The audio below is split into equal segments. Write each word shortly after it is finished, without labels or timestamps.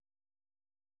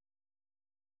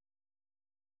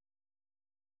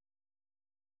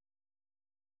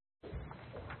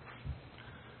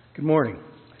Good morning.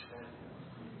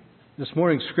 This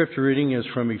morning's scripture reading is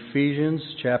from Ephesians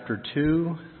chapter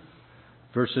 2,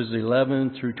 verses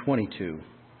 11 through 22.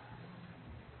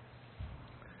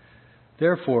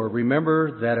 Therefore,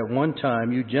 remember that at one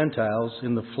time you Gentiles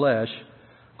in the flesh,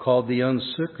 called the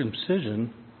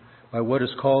uncircumcision by what is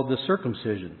called the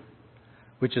circumcision,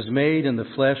 which is made in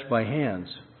the flesh by hands.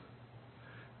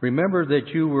 Remember that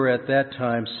you were at that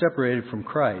time separated from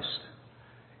Christ,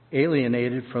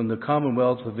 alienated from the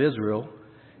commonwealth of Israel,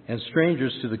 and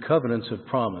strangers to the covenants of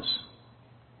promise,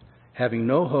 having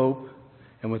no hope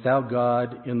and without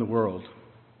God in the world.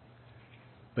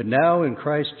 But now in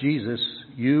Christ Jesus,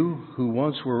 you who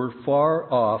once were far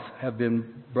off have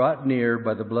been brought near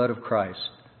by the blood of Christ.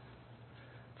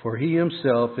 For he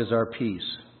himself is our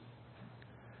peace,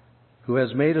 who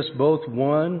has made us both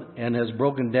one and has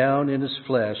broken down in his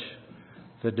flesh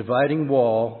the dividing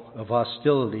wall of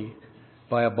hostility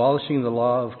by abolishing the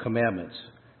law of commandments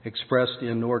expressed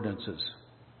in ordinances,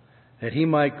 that he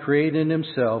might create in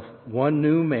himself one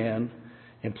new man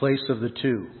in place of the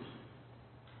two,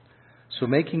 so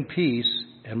making peace,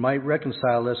 and might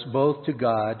reconcile us both to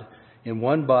God in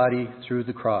one body through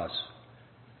the cross,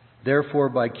 therefore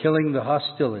by killing the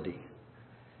hostility.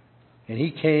 And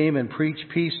he came and preached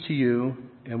peace to you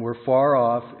and were far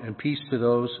off, and peace to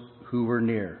those who were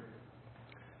near.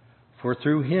 For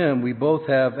through him we both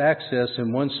have access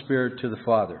in one Spirit to the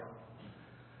Father.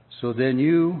 So then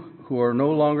you who are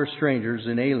no longer strangers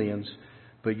and aliens,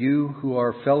 but you who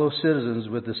are fellow citizens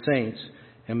with the saints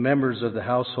and members of the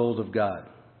household of God,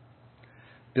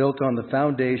 built on the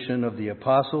foundation of the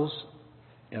apostles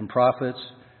and prophets,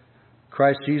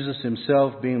 Christ Jesus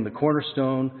himself being the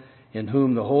cornerstone, in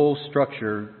whom the whole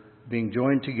structure, being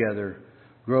joined together,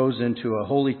 grows into a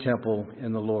holy temple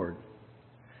in the Lord.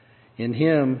 In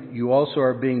him you also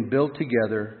are being built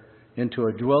together into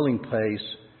a dwelling place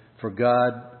for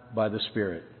God by the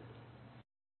Spirit.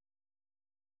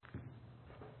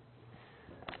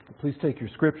 Please take your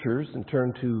scriptures and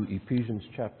turn to Ephesians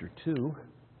chapter 2.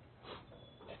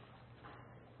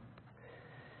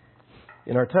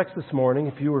 In our text this morning,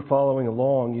 if you were following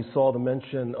along, you saw the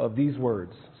mention of these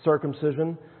words: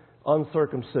 circumcision,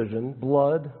 uncircumcision,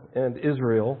 blood, and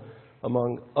Israel,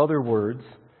 among other words.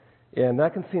 And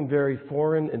that can seem very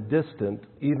foreign and distant,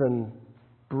 even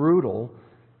brutal,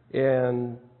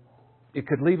 and it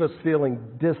could leave us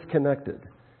feeling disconnected,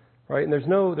 right? And there's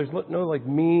no like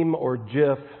meme or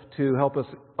GIF to help us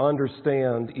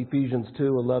understand Ephesians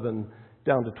 2:11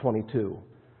 down to 22.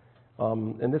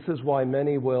 And this is why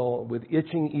many will, with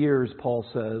itching ears, Paul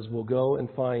says, will go and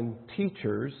find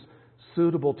teachers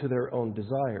suitable to their own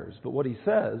desires. But what he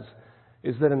says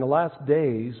is that in the last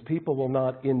days, people will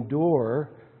not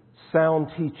endure sound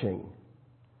teaching.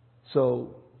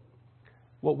 So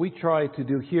what we try to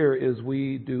do here is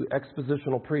we do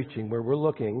expositional preaching, where we're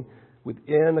looking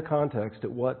within the context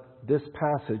at what this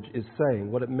passage is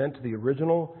saying, what it meant to the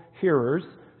original hearers,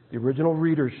 the original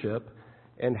readership,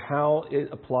 and how it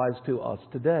applies to us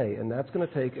today. And that's going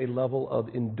to take a level of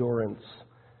endurance,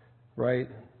 right?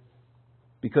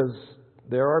 Because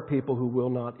there are people who will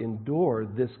not endure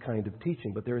this kind of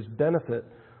teaching, but there is benefit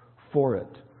for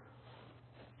it.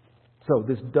 So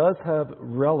this does have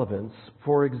relevance.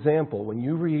 For example, when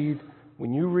you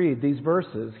read these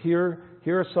verses, here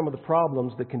are some of the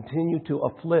problems that continue to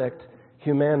afflict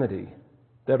humanity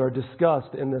that are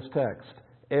discussed in this text: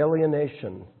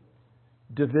 alienation,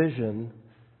 division,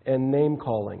 and name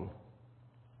calling.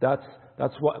 That's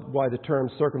why the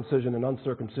terms circumcision and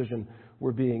uncircumcision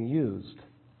were being used.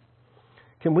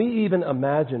 Can we even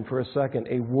imagine for a second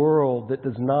a world that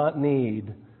does not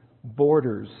need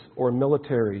borders or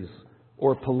militaries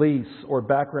or police or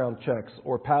background checks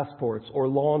or passports or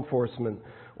law enforcement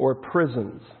or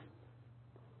prisons?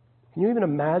 Can you even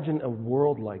imagine a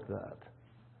world like that?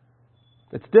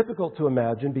 It's difficult to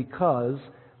imagine because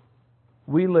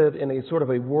we live in a sort of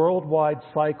a worldwide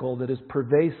cycle that is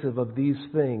pervasive of these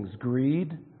things: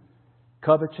 greed,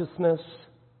 covetousness,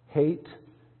 hate,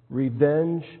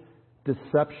 revenge,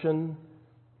 deception,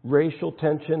 racial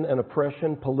tension and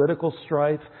oppression, political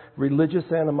strife,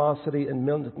 religious animosity, and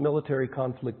military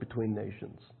conflict between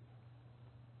nations.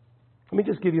 Let me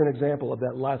just give you an example of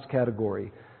that last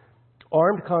category.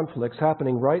 Armed conflicts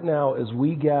happening right now as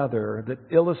we gather that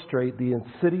illustrate the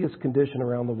insidious condition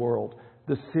around the world.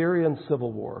 The Syrian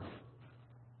civil war,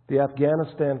 the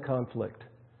Afghanistan conflict,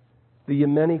 the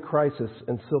Yemeni crisis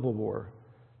and civil war,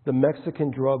 the Mexican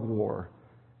drug war,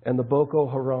 and the Boko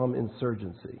Haram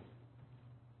insurgency.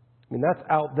 I mean, that's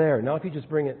out there. Now, if you just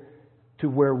bring it to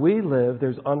where we live,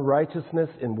 there's unrighteousness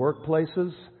in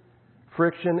workplaces,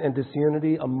 friction and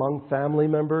disunity among family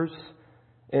members,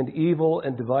 and evil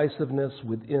and divisiveness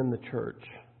within the church.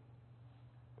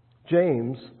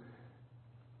 James,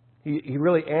 he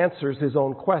really answers his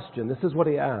own question. This is what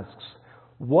he asks.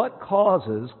 What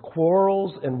causes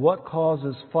quarrels and what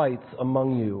causes fights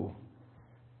among you?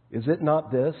 Is it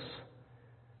not this,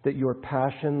 that your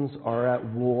passions are at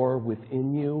war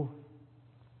within you?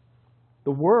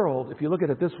 The world, if you look at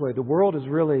it this way, the world is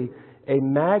really a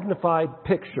magnified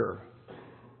picture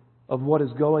of what is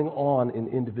going on in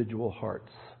individual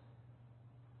hearts.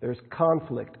 There's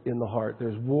conflict in the heart.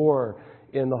 There's war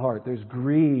in the heart. There's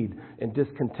greed and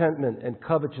discontentment and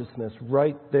covetousness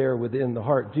right there within the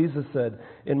heart. Jesus said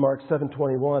in Mark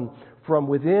 7:21, "From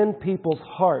within people's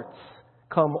hearts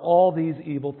come all these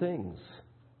evil things."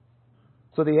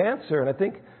 So the answer, and I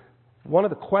think one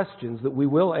of the questions that we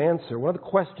will answer, one of the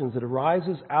questions that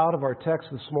arises out of our text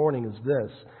this morning is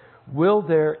this: will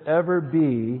there ever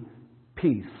be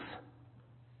peace?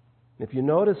 If you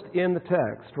noticed in the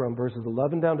text from verses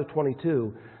 11 down to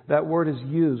 22, that word is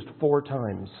used 4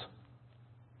 times.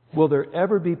 Will there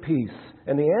ever be peace?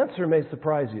 And the answer may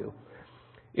surprise you.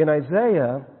 In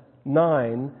Isaiah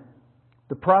 9,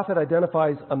 the prophet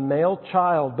identifies a male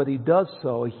child, but he does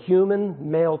so, a human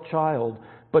male child,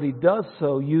 but he does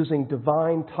so using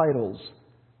divine titles.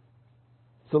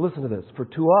 So listen to this. For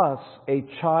to us a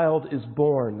child is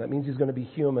born. That means he's going to be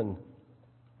human.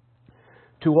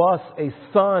 To us a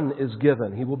son is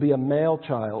given. He will be a male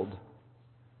child.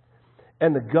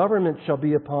 And the government shall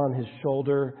be upon his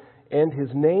shoulder, and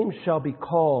his name shall be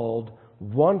called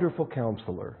Wonderful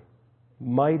Counselor,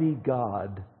 Mighty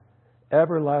God,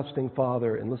 Everlasting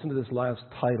Father, and listen to this last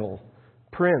title,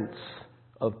 Prince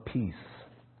of Peace.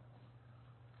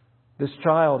 This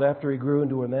child, after he grew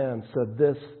into a man, said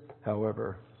this,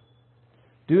 however,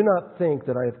 "Do not think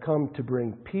that I have come to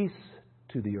bring peace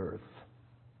to the earth.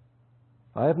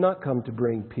 I have not come to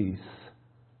bring peace,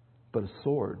 but a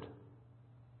sword."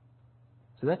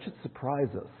 So that should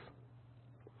surprise us.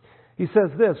 He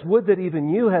says this, "Would that even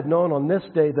you had known on this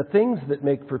day the things that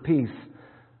make for peace,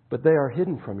 but they are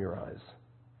hidden from your eyes."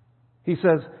 He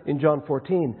says in John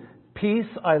 14, "Peace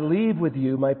I leave with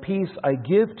you, my peace I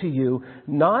give to you.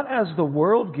 Not as the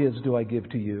world gives do I give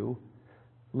to you.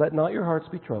 Let not your hearts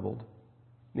be troubled,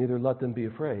 neither let them be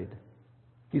afraid."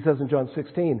 He says in John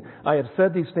 16, "I have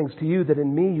said these things to you that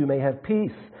in me you may have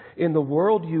peace. In the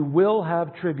world you will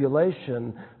have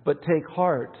tribulation, but take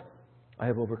heart, I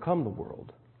have overcome the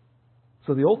world."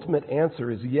 So the ultimate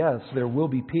answer is yes, there will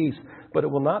be peace, but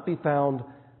it will not be found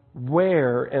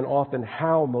where and often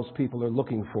how most people are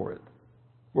looking for it.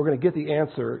 We're going to get the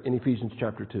answer in Ephesians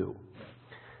chapter 2.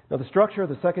 Now the structure of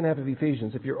the second half of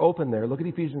Ephesians, if you're open there, look at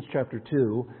Ephesians chapter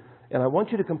 2, and I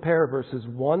want you to compare verses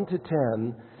 1 to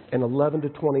 10 and 11 to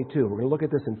 22. We're going to look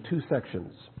at this in 2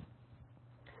 sections.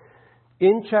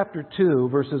 In chapter 2,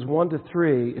 verses 1 to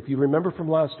 3, if you remember from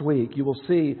last week, you will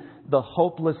see the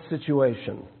hopeless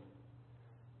situation.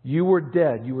 You were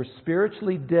dead. You were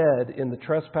spiritually dead in the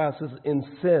trespasses and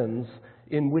sins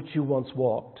in which you once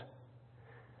walked.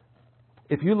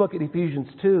 If you look at Ephesians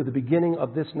 2, the beginning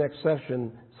of this next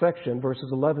section,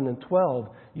 verses 11 and 12,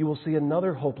 you will see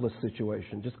another hopeless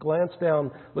situation. Just glance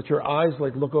down, let your eyes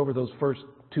look over those first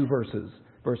 2 verses,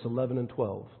 verse 11 and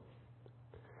 12.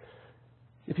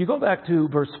 If you go back to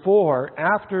verse 4,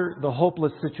 after the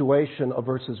hopeless situation of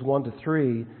verses 1 to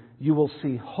 3, you will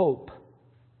see hope.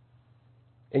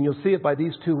 And you'll see it by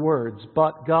these 2 words,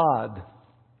 but God.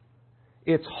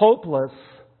 It's hopeless,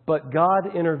 but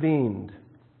God intervened.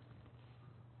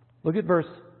 Look at verse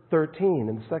 13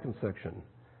 in the second section.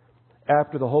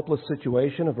 After the hopeless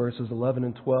situation of verses 11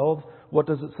 and 12, what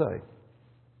does it say?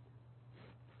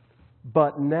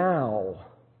 But now,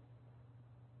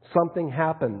 something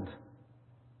happened.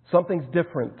 Something's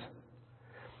different.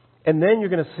 And then you're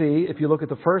going to see, if you look at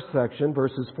the first section,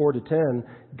 verses 4 to 10,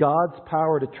 God's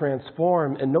power to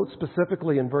transform. And note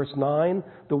specifically in verse 9,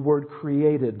 the word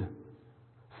created.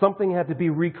 Something had to be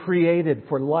recreated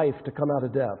for life to come out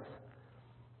of death.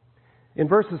 In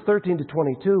verses 13 to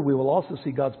 22, we will also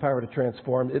see God's power to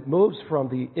transform. It moves from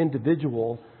the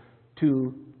individual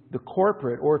to the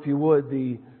corporate, or if you would,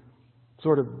 the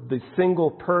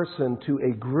single person to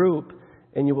a group.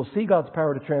 And you will see God's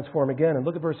power to transform again. And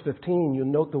look at verse 15. You'll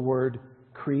note the word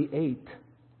create.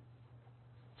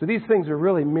 So these things are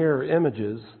really mirror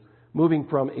images, moving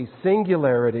from a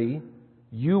singularity,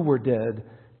 you were dead,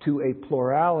 to a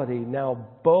plurality, now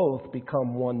both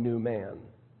become one new man.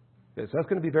 Okay, so that's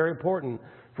going to be very important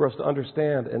for us to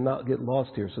understand and not get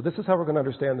lost here. So this is how we're going to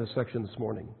understand this section this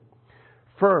morning.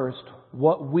 First,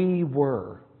 what we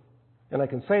were. And I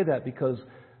can say that because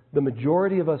the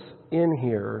majority of us in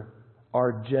here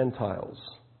are Gentiles.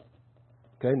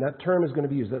 Okay, and that term is going to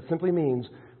be used. That simply means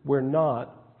we're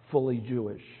not fully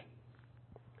Jewish.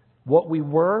 What we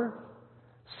were,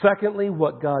 secondly,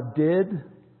 what God did,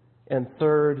 and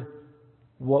third,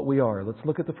 what we are. Let's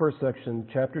look at the first section,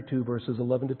 chapter 2, verses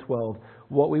 11 to 12.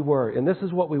 What we were. And this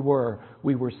is what we were.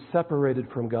 We were separated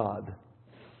from God.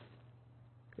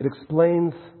 It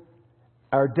explains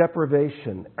our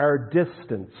deprivation, our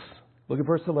distance. Look at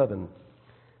verse 11.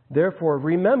 Therefore,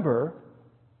 remember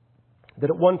that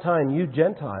at one time you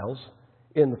Gentiles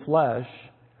in the flesh,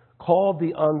 called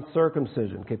the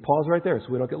uncircumcision. Okay, pause right there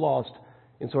so we don't get lost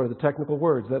in sort of the technical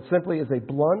words. That simply is a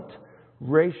blunt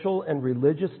racial and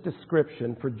religious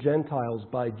description for Gentiles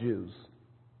by Jews.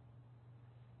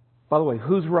 By the way,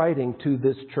 who's writing to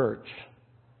this church?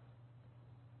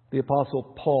 The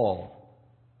Apostle Paul.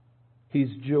 He's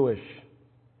Jewish.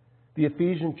 The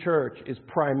Ephesian church is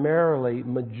primarily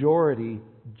majority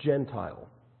Gentile.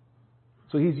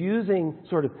 So he's using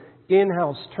sort of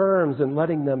in-house terms and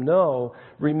letting them know,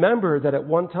 remember that at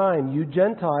one time you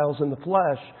Gentiles in the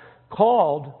flesh,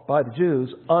 called by the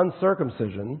Jews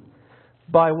uncircumcision,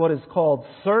 by what is called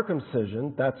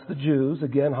circumcision, that's the Jews,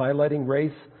 again highlighting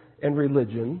race and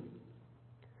religion.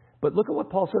 But look at what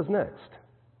Paul says next,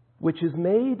 which is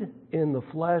made in the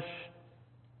flesh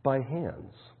by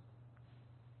hands.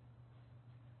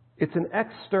 It's an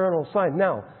external sign.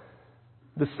 Now,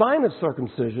 the sign of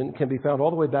circumcision can be found all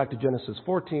the way back to Genesis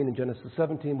 14 and Genesis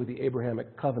 17 with the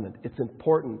Abrahamic covenant. It's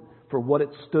important for what it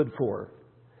stood for.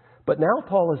 But now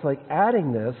Paul is like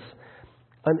adding this,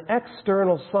 an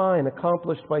external sign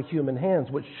accomplished by human hands,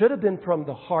 which should have been from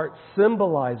the heart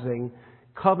symbolizing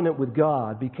covenant with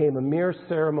God, became a mere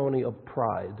ceremony of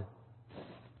pride.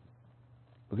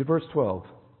 Look at verse 12.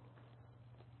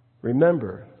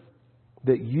 Remember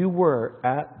that you were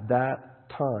at that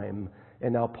time,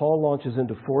 and now Paul launches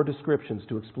into 4 descriptions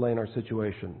to explain our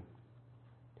situation.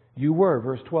 You were,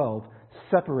 verse 12,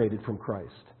 separated from Christ.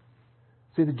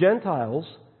 See, the Gentiles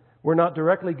were not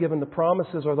directly given the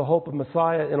promises or the hope of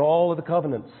Messiah in all of the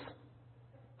covenants.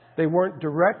 They weren't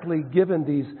directly given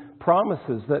these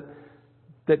promises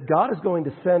that God is going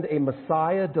to send a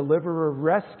Messiah, deliverer,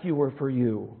 rescuer for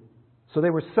you. So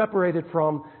they were separated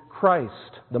from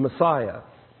Christ, the Messiah.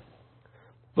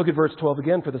 Look at verse 12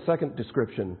 again for the second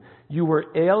description. You were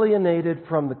alienated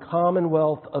from the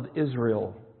commonwealth of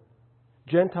Israel.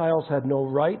 Gentiles had no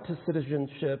right to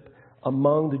citizenship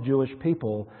among the Jewish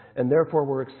people, and therefore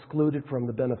were excluded from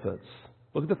the benefits.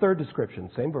 Look at the third description,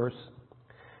 same verse.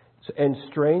 And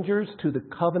strangers to the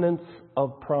covenants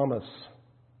of promise.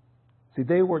 See,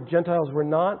 Gentiles were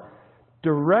not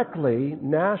directly,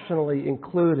 nationally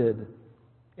included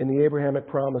in the Abrahamic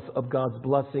promise of God's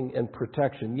blessing and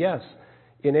protection. Yes,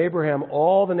 in Abraham,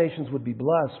 all the nations would be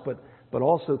blessed, but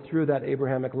also through that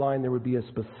Abrahamic line, there would be a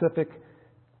specific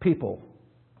people.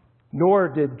 Nor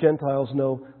did Gentiles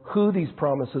know who these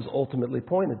promises ultimately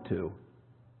pointed to.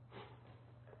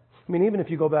 I mean, even if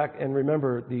you go back and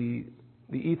remember the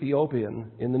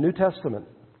Ethiopian in the New Testament,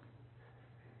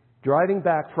 driving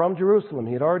back from Jerusalem,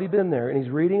 he had already been there, and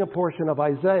he's reading a portion of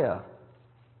Isaiah.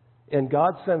 And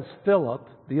God sends Philip,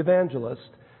 the evangelist,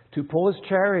 to pull his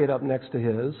chariot up next to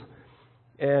his.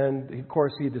 And, of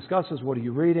course, he discusses, what are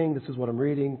you reading? This is what I'm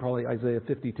reading, probably Isaiah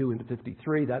 52 into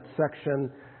 53, that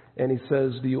section. And he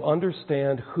says, do you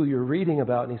understand who you're reading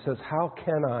about? And he says, how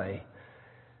can I,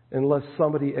 unless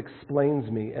somebody explains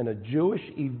me? And a Jewish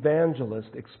evangelist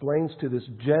explains to this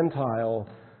Gentile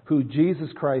who Jesus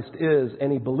Christ is,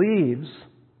 and he believes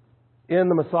in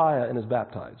the Messiah and is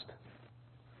baptized.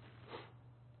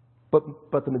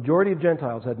 But the majority of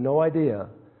Gentiles had no idea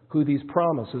who these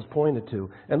promises pointed to.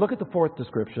 And look at the fourth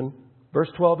description, verse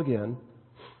 12 again.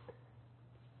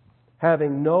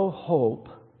 Having no hope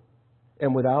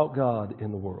and without God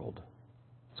in the world.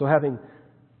 So having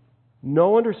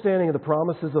no understanding of the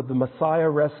promises of the Messiah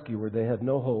rescuer, they had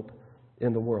no hope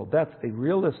in the world. That's a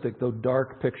realistic, though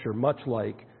dark picture, much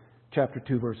like chapter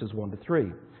 2, verses 1 to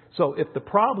 3. So if the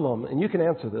problem, and you can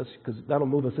answer this because that'll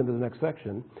move us into the next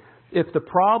section, if the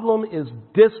problem is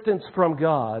distance from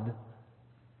God,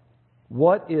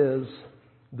 what is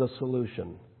the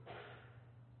solution?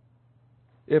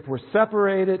 If we're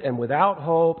separated and without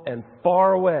hope and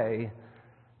far away,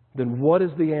 then what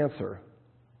is the answer?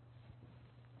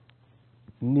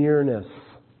 Nearness,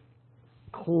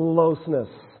 closeness,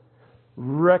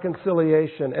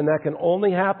 reconciliation. And that can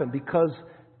only happen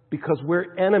because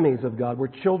we're enemies of God. We're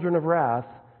children of wrath.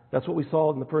 That's what we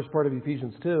saw in the first part of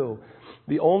Ephesians 2.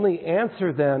 The only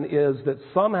answer then is that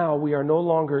somehow we are no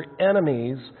longer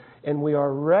enemies and we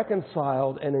are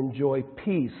reconciled and enjoy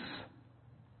peace.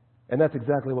 And that's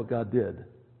exactly what God did.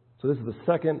 So this is the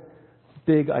second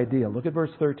big idea. Look at verse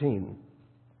 13.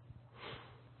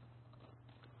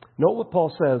 Note what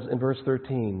Paul says in verse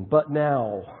 13. But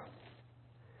now,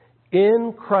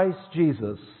 in Christ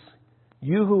Jesus,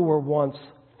 you who were once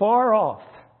far off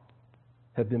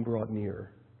have been brought near.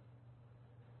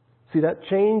 See, that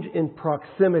change in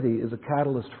proximity is a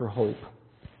catalyst for hope.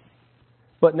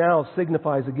 But now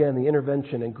signifies again the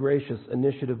intervention and gracious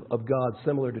initiative of God,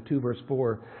 similar to 2 verse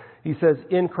 4. He says,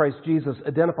 in Christ Jesus,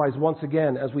 identifies once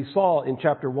again, as we saw in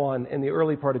chapter 1 and the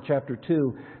early part of chapter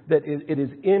 2, that it is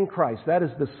in Christ. That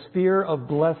is the sphere of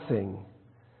blessing.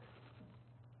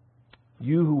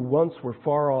 You who once were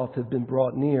far off have been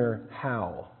brought near.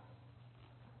 How?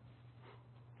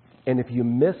 And if you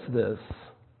miss this,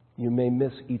 you may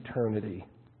miss eternity.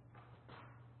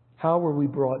 How were we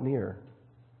brought near?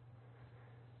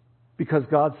 Because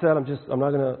God said, I'm not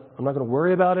going to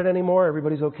worry about it anymore.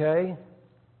 Everybody's okay.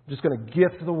 I'm just going to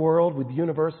gift the world with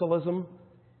universalism.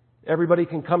 Everybody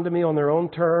can come to me on their own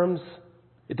terms.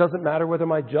 It doesn't matter whether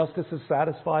my justice is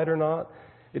satisfied or not.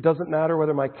 It doesn't matter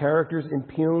whether my character is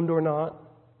impugned or not.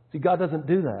 See, God doesn't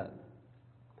do that.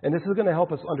 And this is going to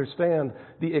help us understand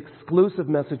the exclusive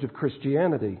message of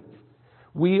Christianity.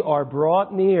 We are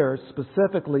brought near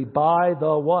specifically by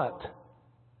the what?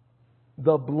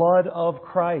 The blood of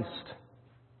Christ.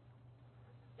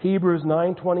 Hebrews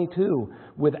 9:22.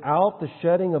 Without the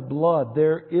shedding of blood,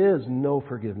 there is no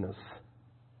forgiveness.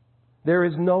 There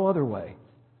is no other way.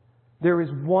 There is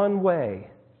one way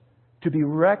to be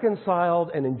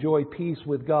reconciled and enjoy peace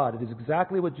with God. It is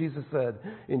exactly what Jesus said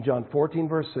in John 14,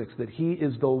 verse 6, that He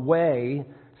is the way,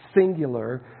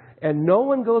 singular, and no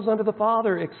one goes unto the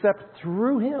Father except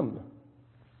through Him.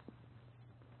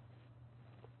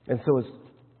 And so as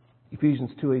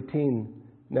Ephesians 2:18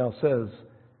 now says,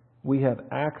 we have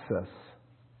access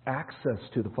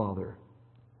to the Father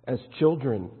as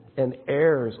children and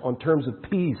heirs on terms of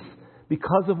peace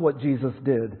because of what Jesus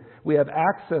did. We have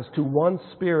access to one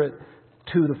Spirit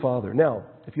to the Father. Now,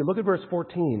 if you look at verse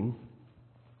 14,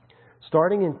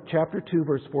 starting in chapter 2,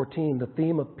 verse 14, the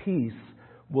theme of peace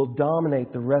will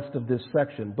dominate the rest of this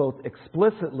section, both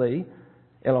explicitly,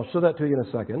 and I'll show that to you in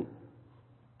a second,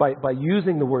 by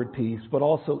using the word peace, but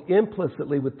also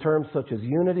implicitly with terms such as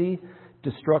unity,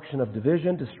 destruction of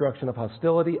division, destruction of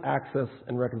hostility, access,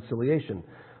 and reconciliation.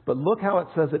 But look how it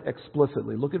says it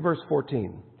explicitly. Look at verse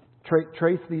 14.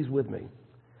 Trace these with me.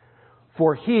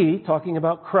 For He, talking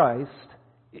about Christ,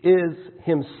 is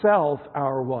Himself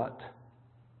our what?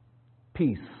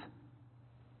 Peace.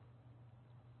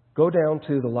 Go down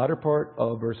to the latter part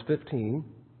of verse 15.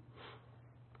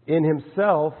 In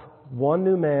Himself, one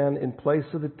new man in place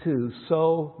of the two,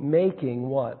 so making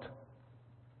what?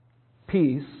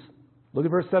 Peace. Look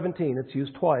at verse 17. It's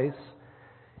used twice.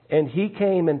 And He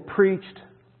came and preached,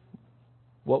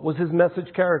 what was His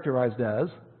message characterized as?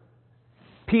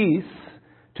 Peace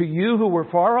to you who were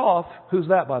far off. Who's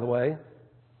that, by the way?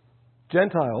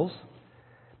 Gentiles.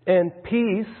 And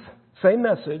peace, same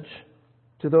message,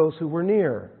 to those who were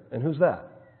near. And who's that?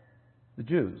 The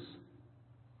Jews.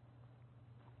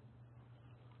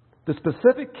 The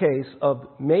specific case of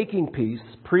making peace,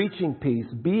 preaching peace,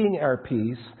 being our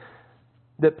peace,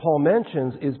 that Paul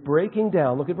mentions is breaking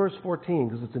down. Look at verse 14,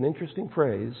 because it's an interesting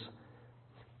phrase.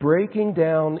 Breaking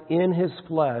down in His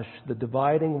flesh the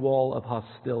dividing wall of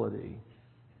hostility.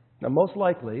 Now, most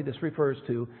likely, this refers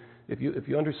to, if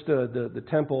you understood the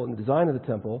temple and the design of the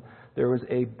temple, there was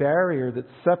a barrier that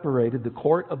separated the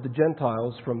court of the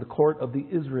Gentiles from the court of the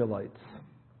Israelites.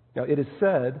 Now, it is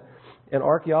said, and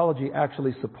archaeology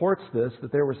actually supports this,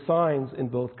 that there were signs in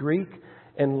both Greek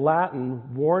and Latin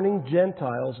warning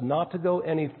Gentiles not to go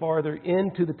any farther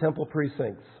into the temple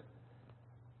precincts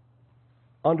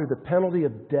under the penalty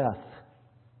of death.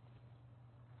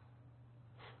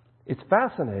 It's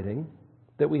fascinating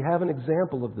that we have an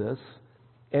example of this,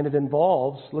 and it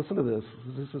involves, listen to this,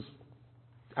 this is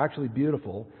actually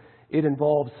beautiful. It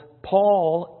involves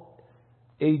Paul,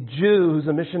 a Jew who's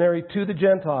a missionary to the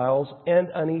Gentiles, and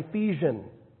an Ephesian.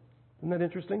 Isn't that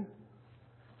interesting?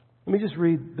 Let me just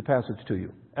read the passage to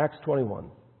you. Acts 21.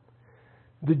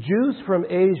 The Jews from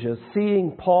Asia,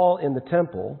 seeing Paul in the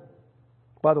temple,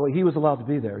 by the way, he was allowed to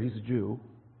be there, he's a Jew,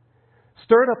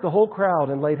 stirred up the whole crowd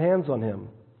and laid hands on him.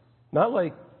 Not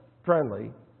like friendly,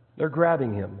 they're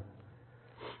grabbing him.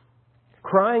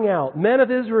 Crying out, Men of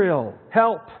Israel,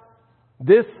 help!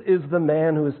 This is the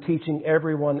man who is teaching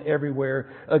everyone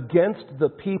everywhere against the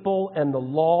people and the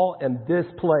law and this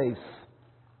place.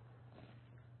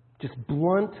 Just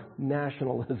blunt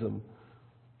nationalism,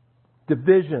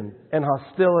 division and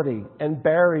hostility and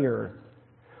barrier.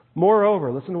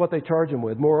 Moreover, listen to what they charge him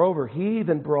with. Moreover, he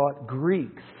even brought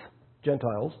Greeks,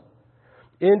 Gentiles,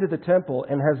 into the temple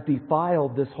and has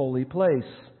defiled this holy place.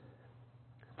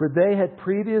 For they had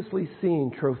previously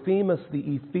seen Trophimus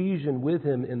the Ephesian with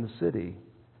him in the city,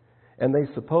 and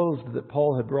they supposed that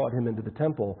Paul had brought him into the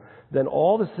temple. Then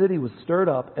all the city was stirred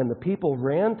up, and the people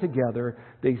ran together.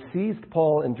 They seized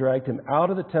Paul and dragged him out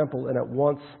of the temple, and at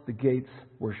once the gates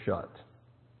were shut.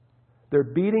 They're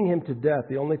beating him to death.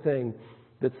 The only thing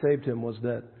that saved him was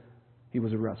that he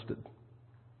was arrested.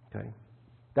 Okay?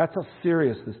 That's how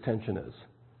serious this tension is.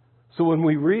 So when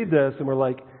we read this and we're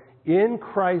like, in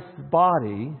Christ's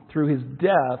body, through his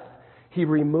death, he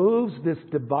removes this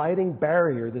dividing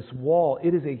barrier, this wall.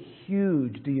 It is a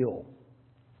huge deal.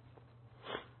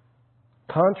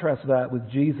 Contrast that with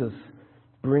Jesus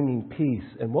bringing peace.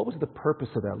 And what was the purpose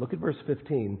of that? Look at verse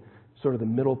 15, sort of the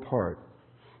middle part.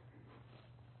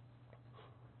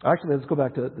 Actually, let's go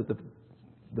back to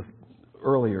the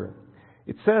earlier.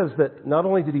 It says that not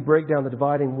only did he break down the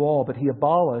dividing wall, but he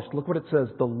abolished, look what it says,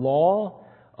 the law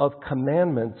of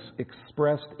commandments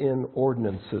expressed in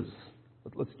ordinances.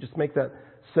 Let's just make that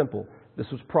simple. This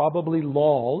was probably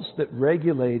laws that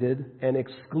regulated and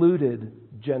excluded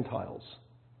Gentiles.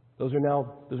 Those are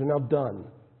now done.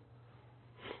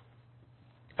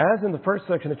 As in the first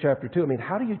section of chapter 2,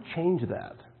 how do you change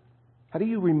that? How do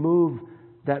you remove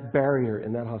that barrier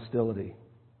and that hostility?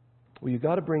 Well, you've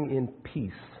got to bring in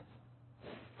peace.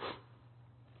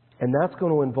 And that's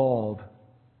going to involve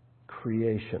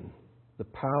creation, the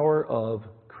power of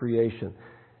creation.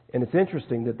 And it's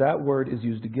interesting that that word is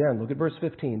used again. Look at verse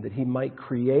 15, that he might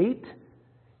create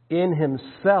in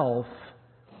himself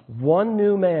one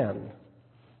new man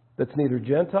that's neither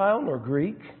Gentile nor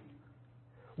Greek.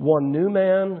 One new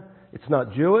man, it's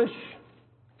not Jewish,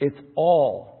 it's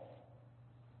all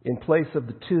in place of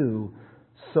the two,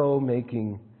 so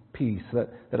making peace.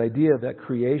 That idea of that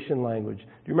creation language. Do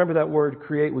you remember that word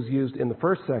create was used in the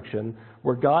first section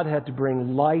where God had to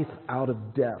bring life out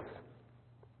of death?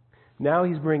 Now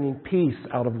he's bringing peace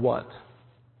out of what?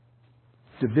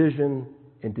 Division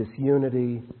and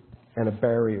disunity and a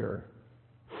barrier.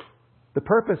 The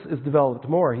purpose is developed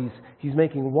more. He's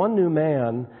making one new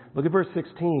man, look at verse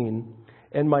 16,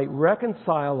 and might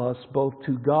reconcile us both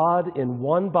to God in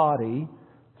one body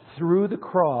through the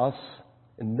cross,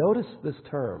 and notice this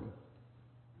term,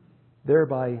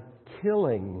 thereby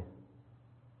killing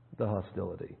the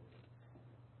hostility.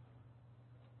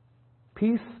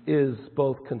 Peace is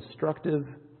both constructive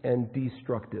and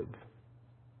destructive.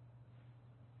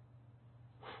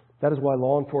 That is why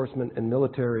law enforcement and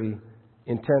military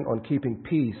intent on keeping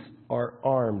peace are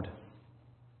armed.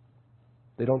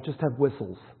 They don't just have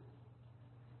whistles.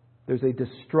 There's a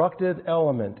destructive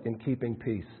element in keeping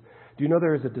peace. Do you know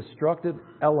there is a destructive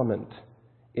element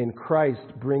in Christ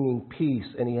bringing peace,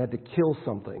 and he had to kill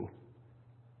something?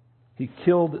 He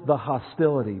killed the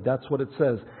hostility. That's what it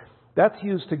says. That's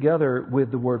used together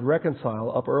with the word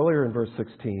reconcile up earlier in verse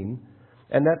 16.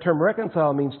 And that term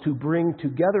reconcile means to bring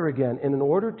together again. And in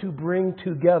order to bring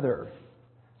together,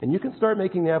 and you can start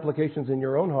making the applications in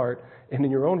your own heart and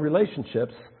in your own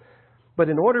relationships, but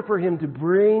in order for him to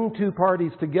bring two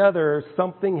parties together,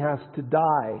 something has to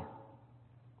die.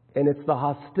 And it's the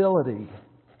hostility.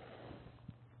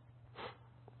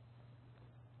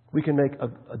 We can make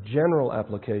a general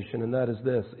application, and that is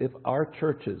this. If our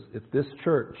churches, if this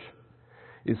church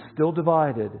is still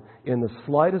divided in the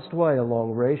slightest way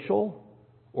along racial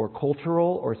or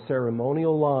cultural or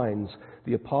ceremonial lines,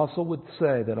 the apostle would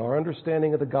say that our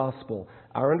understanding of the gospel,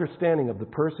 our understanding of the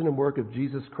person and work of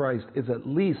Jesus Christ is at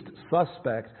least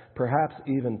suspect, perhaps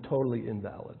even totally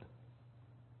invalid.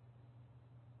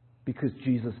 Because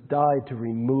Jesus died to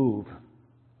remove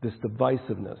this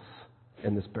divisiveness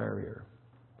and this barrier.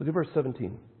 Look at verse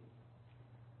 17.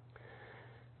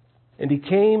 And he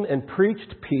came and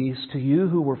preached peace to you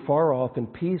who were far off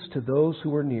and peace to those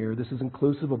who were near. This is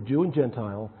inclusive of Jew and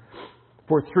Gentile.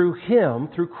 For through him,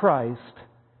 through Christ,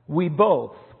 we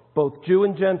both Jew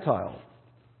and Gentile,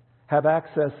 have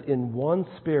access in one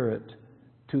Spirit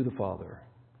to the Father.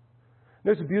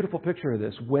 There's a beautiful picture of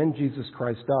this when Jesus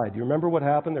Christ died. You remember what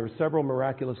happened? There were several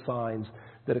miraculous signs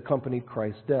that accompanied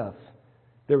Christ's death.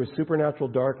 There was supernatural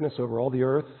darkness over all the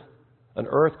earth. An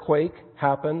earthquake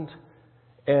happened.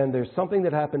 And there's something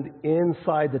that happened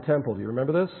inside the temple. Do you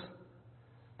remember this?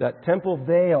 That temple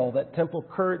veil, that temple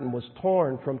curtain was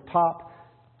torn from top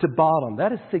to bottom.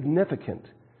 That is significant.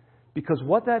 Because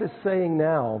what that is saying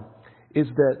now is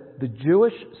that the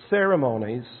Jewish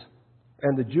ceremonies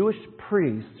and the Jewish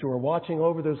priests who are watching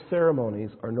over those ceremonies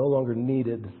are no longer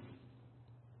needed.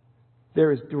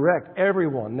 There is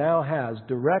everyone now has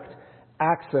direct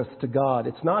access to God.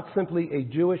 It's not simply a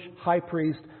Jewish high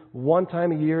priest one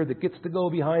time a year that gets to go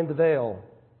behind the veil.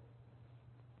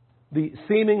 The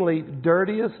seemingly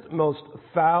dirtiest, most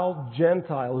foul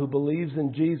Gentile who believes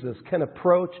in Jesus can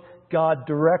approach God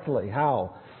directly.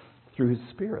 How? Through His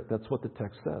Spirit. That's what the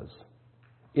text says.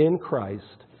 In Christ,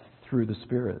 through the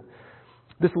Spirit.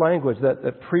 This language,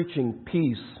 that preaching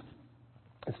peace,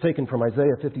 is taken from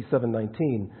Isaiah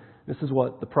 57:19. This is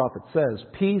what the prophet says.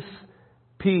 Peace,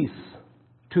 peace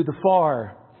to the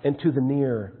far and to the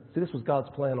near. See, this was God's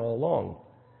plan all along.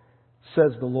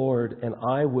 Says the Lord, and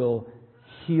I will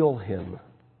heal him.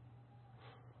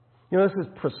 You know, this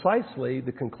is precisely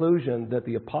the conclusion that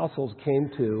the apostles came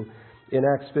to in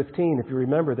Acts 15. If you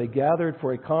remember, they gathered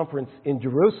for a conference in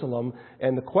Jerusalem,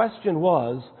 and the question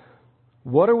was,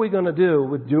 what are we going to do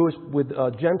with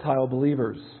Gentile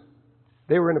believers?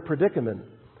 They were in a predicament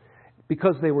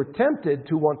because they were tempted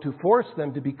to want to force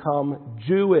them to become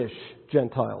Jewish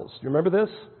Gentiles. You remember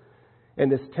this?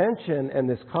 And this tension and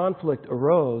this conflict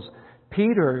arose.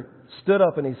 Peter stood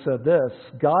up and he said this,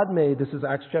 this is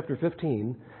Acts chapter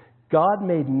 15, God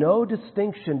made no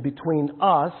distinction between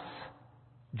us,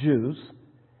 Jews,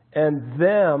 and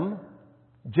them,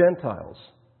 Gentiles,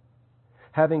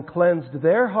 having cleansed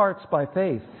their hearts by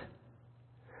faith.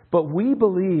 But we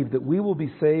believe that we will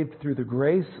be saved through the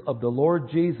grace of the Lord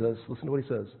Jesus, listen to what he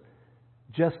says,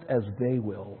 just as they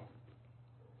will.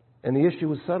 And the issue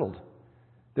was settled.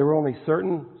 There were only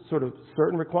certain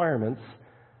requirements,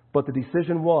 but the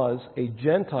decision was a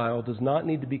Gentile does not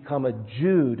need to become a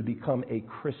Jew to become a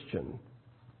Christian.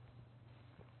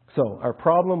 So our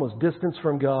problem was distance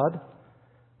from God.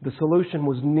 The solution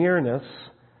was nearness.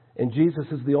 And Jesus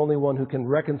is the only one who can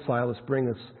reconcile us, bring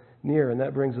us near. And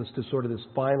that brings us to sort of this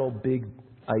final big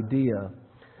idea.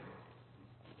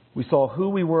 We saw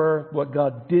who we were, what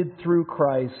God did through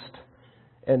Christ,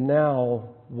 and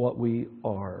now what we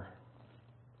are.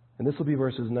 And this will be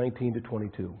verses 19 to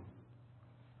 22.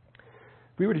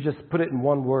 If we were to just put it in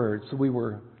one word, so we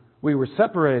were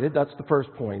separated, that's the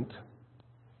first point.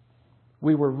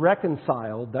 We were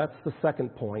reconciled, that's the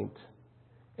second point.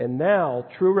 And now,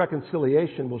 true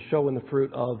reconciliation will show in the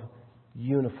fruit of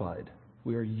unified.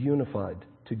 We are unified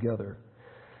together.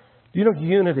 You know,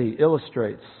 unity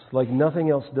illustrates, like nothing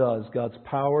else does, God's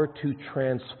power to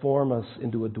transform us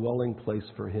into a dwelling place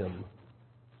for Him.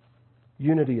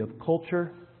 Unity of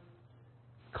culture,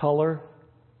 color,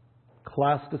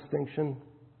 class distinction.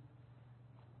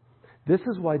 This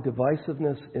is why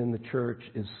divisiveness in the church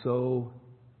is so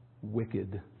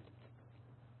wicked.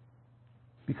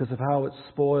 Because of how it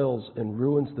spoils and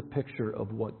ruins the picture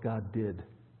of what God did,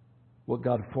 what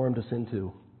God formed us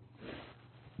into.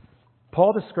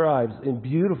 Paul describes in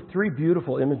three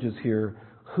beautiful images here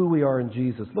who we are in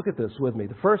Jesus. Look at this with me.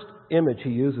 The first image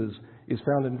he uses is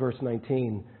found in verse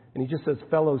 19, and he just says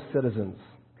fellow citizens.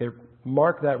 Okay,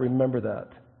 mark that, remember that.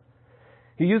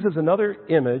 He uses another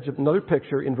image, another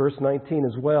picture in verse 19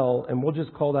 as well, and we'll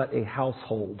just call that a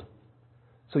household.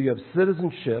 So you have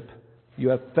citizenship, you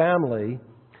have family,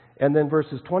 and then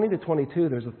verses 20 to 22,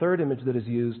 there's a third image that is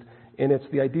used, and it's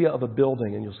the idea of a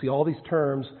building. And you'll see all these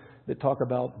terms that talk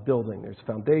about building. There's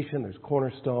foundation, there's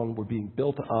cornerstone, we're being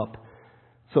built up.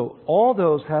 So all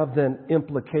those have then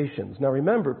implications. Now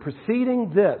remember, preceding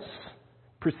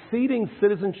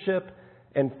citizenship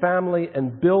and family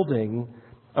and building,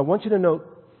 I want you to note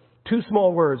two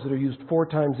small words that are used 4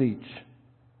 times each.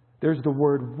 There's the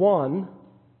word one,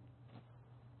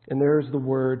 and there's the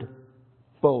word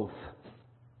both.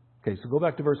 Okay, so go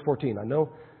back to verse 14. I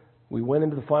know we went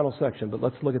into the final section, but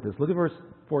let's look at this. Look at verse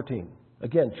 14.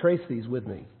 Again, trace these with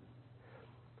me.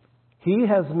 He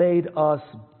has made us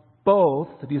both,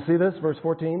 do you see this, verse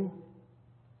 14?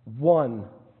 One.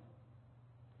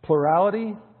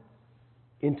 Plurality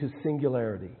into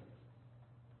singularity.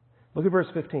 Look at verse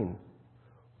 15.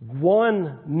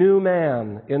 One new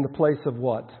man in the place of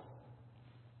what?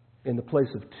 In the place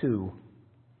of two.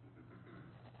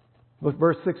 Look,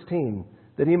 verse 16.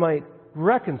 That He might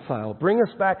reconcile, bring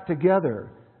us back together.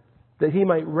 That He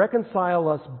might reconcile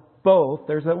us both,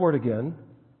 there's that word again,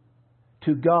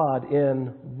 to God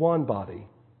in one body.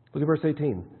 Look at verse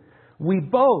 18. We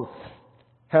both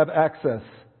have access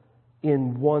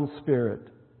in one Spirit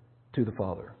to the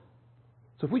Father.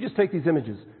 So if we just take these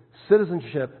images,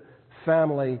 citizenship,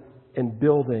 family, and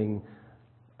building,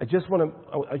 I just want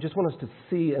us to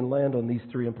see and land on these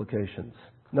 3 implications.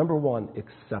 Number 1,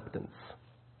 acceptance.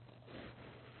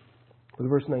 Look at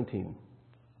verse 19.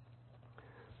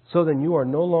 So then you are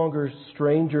no longer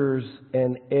strangers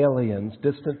and aliens,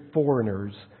 distant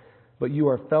foreigners, but you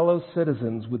are fellow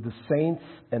citizens with the saints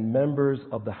and members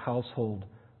of the household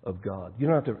of God. You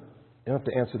don't have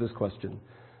to answer this question,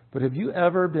 but have you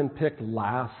ever been picked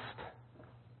last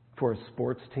for a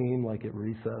sports team like at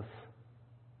recess?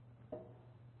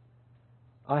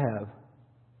 I have.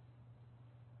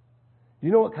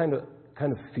 You know what kind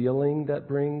of feeling that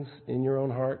brings in your own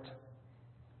heart?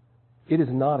 It is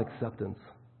not acceptance.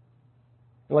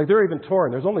 Like they're even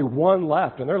torn. There's only one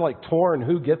left, and they're like torn.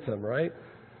 Who gets them, right?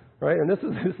 Right? And this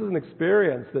is an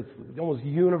experience that's almost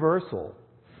universal.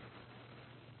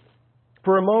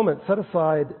 For a moment, set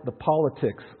aside the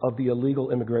politics of the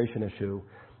illegal immigration issue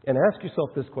and ask yourself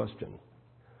this question.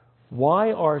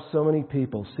 Why are so many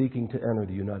people seeking to enter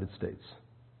the United States?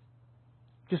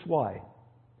 Just why?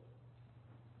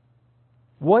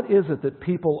 What is it that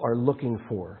people are looking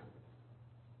for?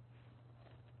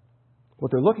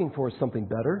 What they're looking for is something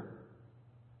better,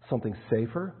 something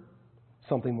safer,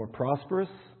 something more prosperous,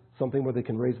 something where they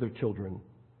can raise their children.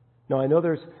 Now, I know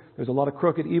there's a lot of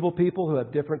crooked, evil people who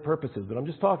have different purposes, but I'm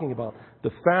just talking about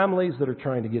the families that are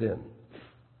trying to get in.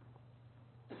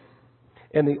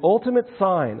 And the ultimate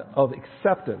sign of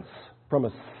acceptance from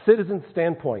a citizen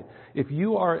standpoint, if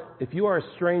you are a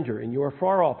stranger and you are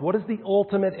far off, what is the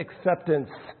ultimate acceptance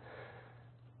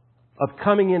of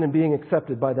coming in and being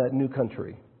accepted by that new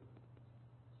country?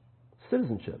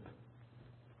 Citizenship.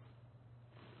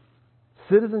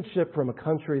 Citizenship from a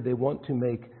country they want to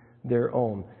make their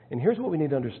own. And here's what we need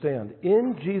to understand.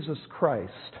 In Jesus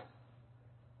Christ,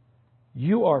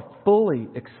 you are fully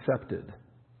accepted,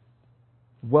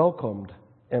 welcomed,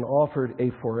 and offered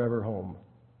a forever home.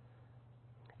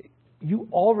 You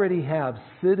already have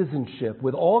citizenship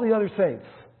with all the other saints,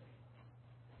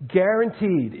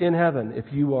 guaranteed in heaven if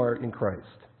you are in Christ.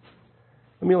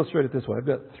 Let me illustrate it this way. I've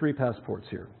got 3 passports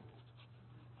here.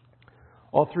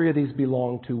 All 3 of these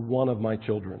belong to one of my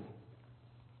children.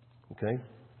 Okay?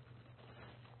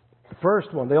 The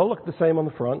first one, they all look the same on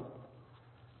the front.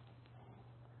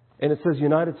 And it says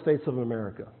United States of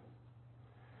America.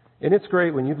 And it's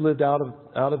great when you've lived out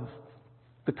of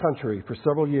the country for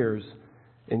several years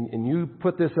and you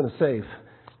put this in a safe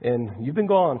and you've been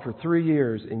gone for 3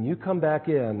 years and you come back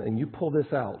in and you pull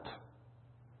this out.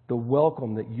 The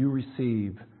welcome that you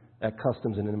receive at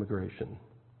Customs and Immigration.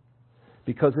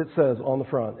 Because it says on the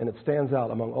front, and it stands out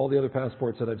among all the other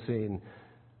passports that I've seen,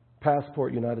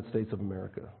 Passport United States of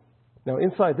America. Now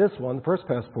inside this one, the first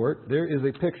passport, there is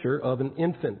a picture of an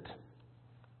infant.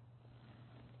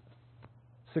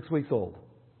 6 weeks old.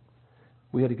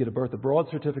 We had to get a birth abroad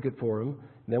certificate for him.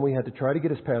 And then we had to try to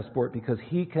get his passport because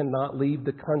he cannot leave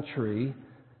the country.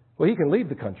 Well, he can leave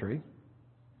the country,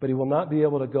 but he will not be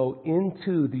able to go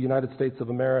into the United States of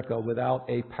America without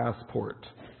a passport.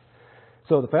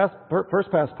 So the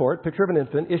first passport, picture of an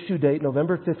infant, issue date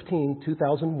November 15,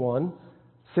 2001,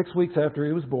 6 weeks after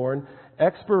he was born.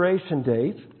 Expiration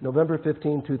date, November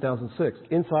 15, 2006.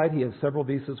 Inside, he has several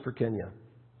visas for Kenya.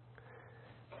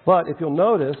 But if you'll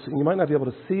notice, and you might not be able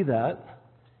to see that,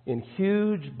 in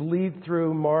huge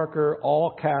bleed-through marker,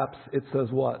 all caps, it says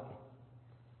what?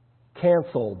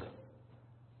 Canceled.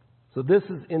 So this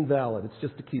is invalid. It's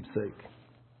just a keepsake.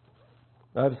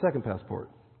 I have a second passport.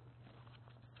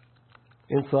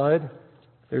 Inside,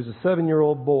 there's a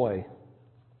 7-year-old boy.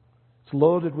 It's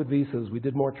loaded with visas. We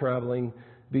did more traveling.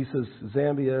 Visas,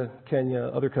 Zambia,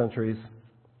 Kenya, other countries.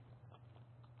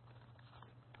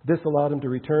 This allowed him to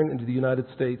return into the United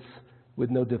States with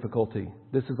no difficulty.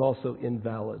 This is also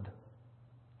invalid.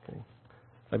 Okay.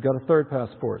 I've got a third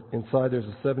passport. Inside there's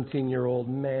a 17-year-old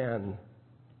man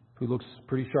who looks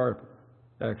pretty sharp,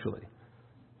 actually.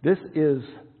 This is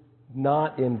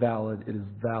not invalid. It is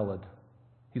valid.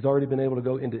 He's already been able to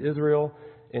go into Israel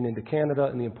and into Canada.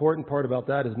 And the important part about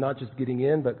that is not just getting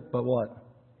in, but what?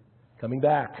 Coming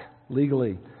back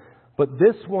legally. But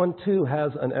this one, too,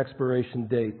 has an expiration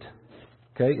date.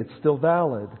 Okay, it's still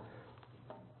valid.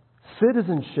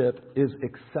 Citizenship is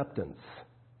acceptance.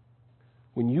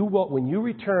 When you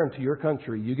return to your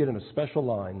country, you get in a special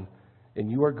line and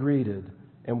you are greeted,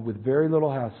 and with very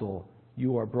little hassle,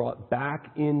 you are brought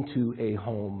back into a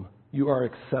home. You are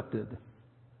accepted.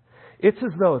 It's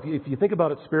as though, if you think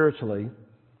about it spiritually,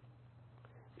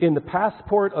 in the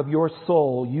passport of your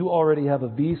soul, you already have a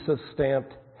visa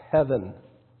stamped heaven.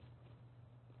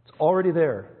 It's already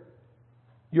there.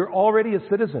 You're already a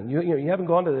citizen. You haven't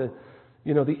gone to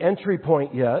the entry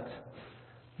point yet,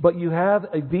 but you have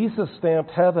a visa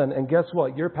stamped heaven, and guess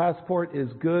what? Your passport is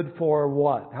good for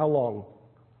what? How long?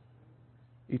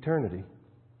 Eternity.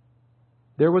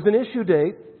 There was an issue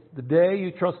date, the day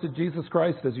you trusted Jesus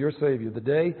Christ as your Savior, the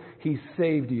day He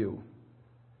saved you.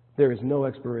 There is no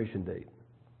expiration date.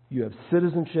 You have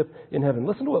citizenship in heaven.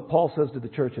 Listen to what Paul says to the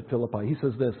church at Philippi. He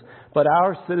says this, "But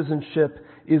our citizenship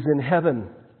is in heaven."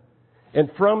 And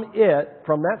from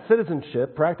that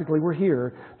citizenship, practically we're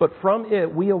here, but from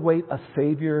it we await a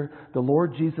Savior, the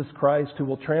Lord Jesus Christ, who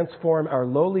will transform our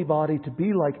lowly body to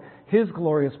be like His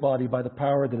glorious body by the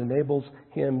power that enables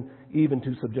Him even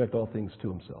to subject all things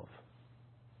to Himself.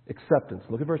 Acceptance.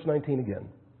 Look at verse 19 again.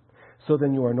 So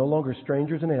then you are no longer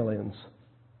strangers and aliens,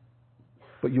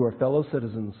 but you are fellow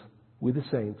citizens with the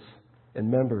saints and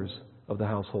members of the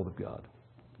household of God.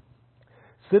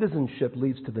 Citizenship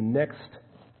leads to the next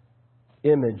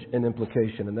image and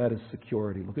implication, and that is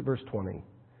security. Look at verse 20.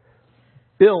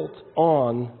 Built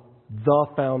on the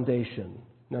foundation.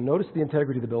 Now notice the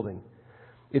integrity of the building.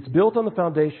 It's built on the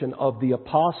foundation of the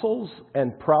apostles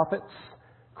and prophets,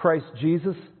 Christ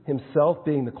Jesus Himself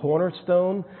being the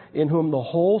cornerstone, in whom the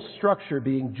whole structure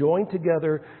being joined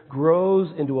together grows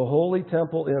into a holy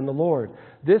temple in the Lord.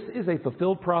 This is a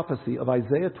fulfilled prophecy of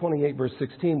Isaiah 28 verse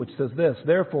 16, which says this,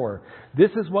 Therefore,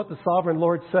 this is what the sovereign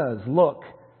Lord says, Look,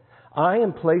 I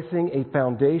am placing a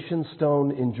foundation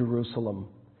stone in Jerusalem,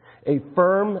 a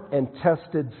firm and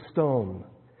tested stone.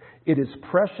 It is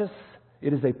precious.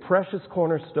 It is a precious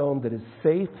cornerstone that is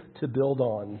safe to build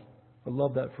on. I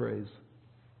love that phrase.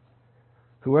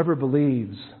 Whoever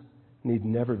believes need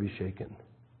never be shaken.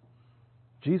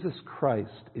 Jesus Christ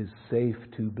is safe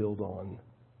to build on.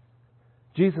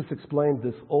 Jesus explained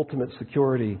this ultimate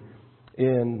security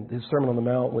in His Sermon on the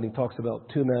Mount when He talks about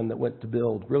two men that went to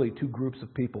build, really two groups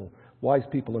of people, wise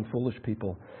people and foolish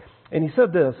people. And He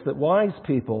said this, that wise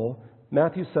people,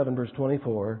 Matthew 7 verse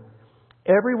 24,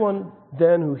 everyone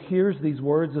then who hears these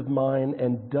words of mine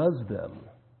and does them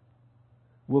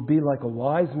will be like a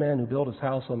wise man who built his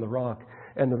house on the rock.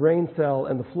 And the rain fell,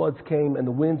 and the floods came, and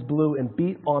the winds blew and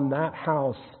beat on that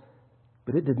house.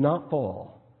 But it did not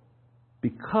fall,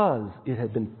 because it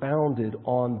had been founded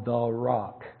on the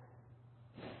rock.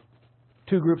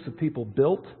 Two groups of people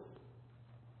built.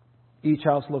 Each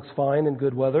house looks fine in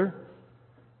good weather.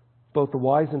 Both the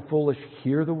wise and foolish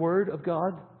hear the word of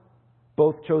God.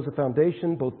 Both chose a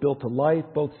foundation. Both built a life.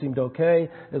 Both seemed okay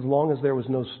as long as there was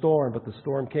no storm. But the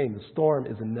storm came. The storm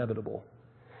is inevitable,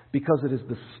 because it is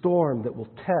the storm that will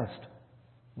test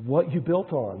what you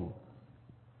built on.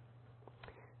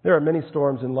 There are many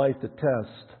storms in life that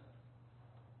test,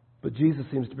 but Jesus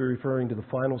seems to be referring to the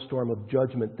final storm of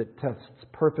judgment that tests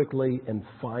perfectly and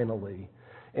finally.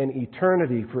 And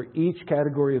eternity for each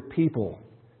category of people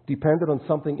depended on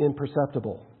something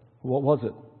imperceptible. What was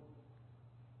it?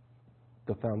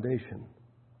 The foundation.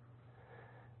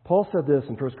 Paul said this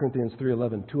in 1 Corinthians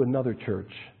 3:11 to another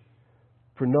church.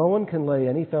 For no one can lay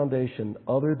any foundation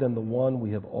other than the one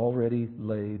we have already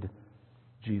laid,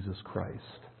 Jesus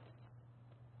Christ.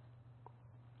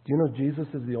 Do you know Jesus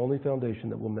is the only foundation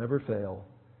that will never fail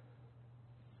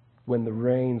when the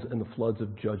rains and the floods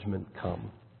of judgment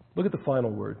come? Look at the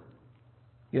final word.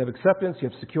 You have acceptance, you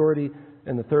have security,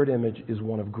 and the third image is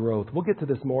one of growth. We'll get to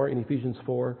this more in Ephesians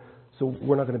 4, so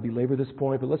we're not going to belabor this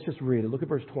point, but let's just read it. Look at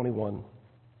verse 21.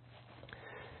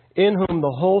 In whom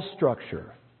the whole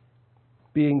structure,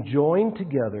 being joined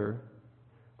together,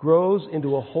 grows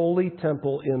into a holy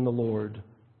temple in the Lord.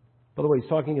 By the way, he's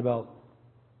talking about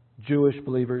Jewish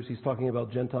believers. He's talking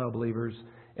about Gentile believers.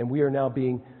 And we are now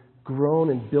being grown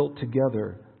and built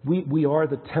together. We are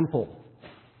the temple.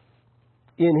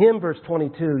 In Him, verse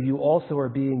 22, you also are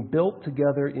being built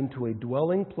together into a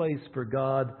dwelling place for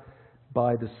God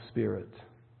by the Spirit.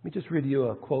 Let me just read you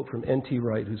a quote from N.T.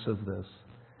 Wright, who says this.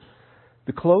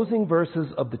 The closing verses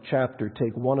of the chapter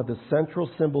take one of the central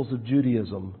symbols of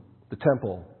Judaism, the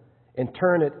temple, and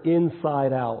turn it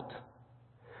inside out.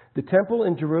 The temple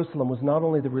in Jerusalem was not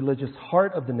only the religious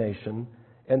heart of the nation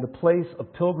and the place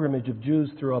of pilgrimage of Jews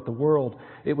throughout the world,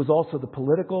 it was also the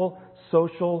political,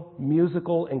 social,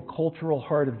 musical, and cultural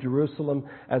heart of Jerusalem,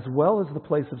 as well as the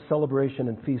place of celebration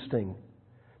and feasting.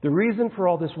 The reason for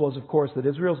all this was, of course, that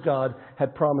Israel's God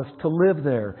had promised to live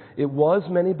there. It was,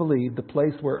 many believed, the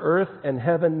place where earth and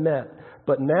heaven met.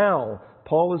 But now,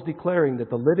 Paul is declaring that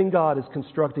the living God is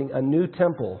constructing a new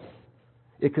temple.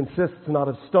 It consists not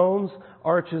of stones,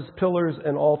 arches, pillars,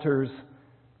 and altars,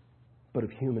 but of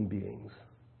human beings.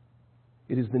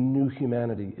 It is the new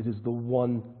humanity. It is the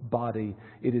one body.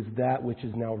 It is that which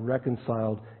is now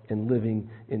reconciled and living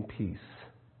in peace.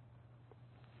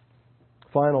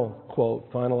 Final quote,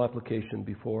 final application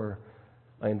before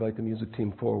I invite the music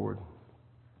team forward.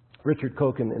 Richard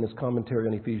Koken, in his commentary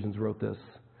on Ephesians, wrote this.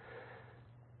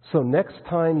 So next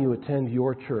time you attend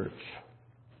your church,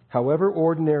 however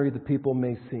ordinary the people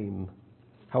may seem,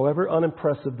 however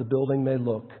unimpressive the building may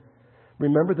look,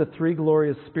 remember the three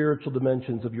glorious spiritual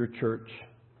dimensions of your church.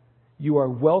 You are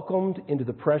welcomed into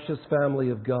the precious family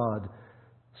of God,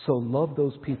 so love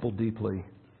those people deeply.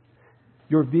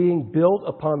 You're being built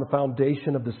upon the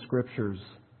foundation of the Scriptures.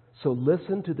 So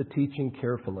listen to the teaching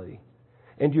carefully.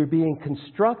 And you're being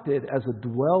constructed as a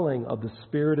dwelling of the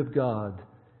Spirit of God.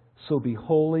 So be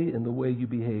holy in the way you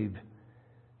behave.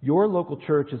 Your local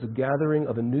church is a gathering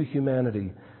of a new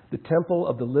humanity, the temple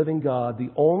of the living God,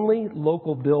 the only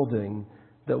local building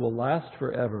that will last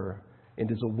forever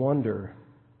and is a wonder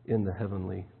in the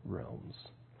heavenly realms.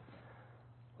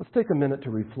 Let's take a minute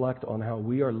to reflect on how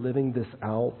we are living this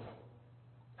out,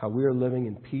 how we are living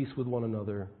in peace with one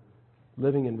another,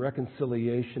 living in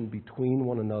reconciliation between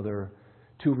one another,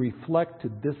 to reflect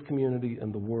to this community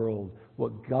and the world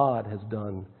what God has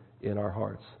done in our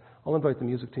hearts. I'll invite the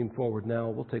music team forward now.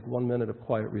 We'll take 1 minute of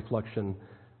quiet reflection.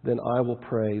 Then I will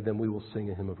pray. Then we will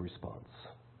sing a hymn of response.